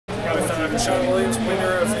Chrishuna Williams,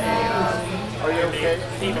 winner of a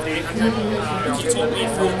 800. Can you talk me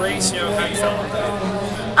through the race? How you felt about that?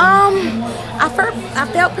 I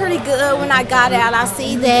felt pretty good when I got out. I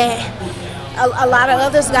see that a lot of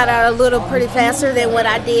others got out a little pretty faster than what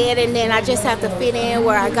I did, and then I just have to fit in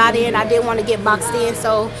where I got in. I didn't want to get boxed in,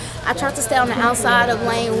 so I tried to stay on the outside of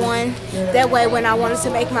lane 1. That way, when I wanted to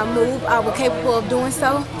make my move, I was capable of doing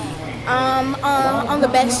so. On the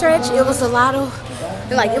backstretch, it was a lot of,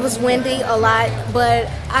 it was windy a lot, but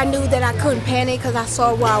I knew that I couldn't panic because I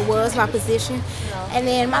saw where I was, my position. And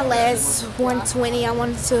then my last 120, I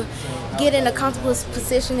wanted to get in a comfortable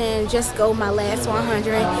position and just go my last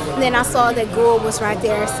 100. And then I saw that Gould was right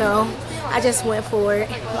there, so I just went for it.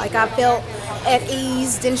 Like, I felt at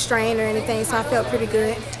ease, didn't strain or anything, so I felt pretty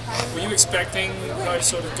good. Were you expecting her to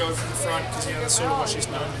sort of go from the front because that's sort of what she's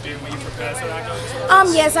known to do? Were you prepared for that going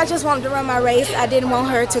forward? Yes, I just wanted to run my race. I didn't want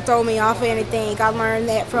her to throw me off or anything. I learned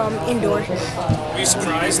that from indoor. Were you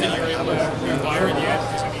surprised that you were able to move by her in the end?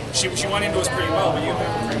 Because she went indoors pretty well, but you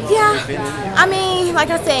moved pretty well. Yeah, like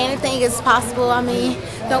I said, anything is possible.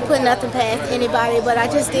 Don't put nothing past anybody, but I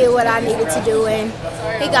just did what I needed to do, and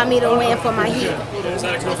he got me the win for my heat. Is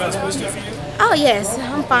that a confidence booster for you? Oh yes,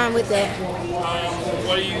 I'm fine with that.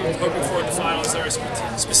 What are you hoping for in the final? Is there a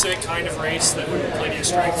specific kind of race that would play to your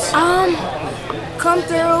strengths? Come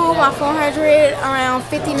through my 400 around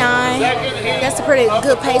 59. That's a pretty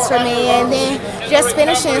good pace for me, and then just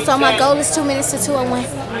finishing. So my goal is 2 minutes to 2:01.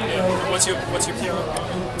 What's your PR?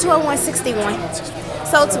 2:01.61.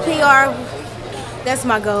 So to PR, that's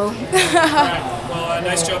my goal. All right. Well,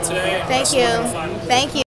 nice job today. Thank you. Thank you.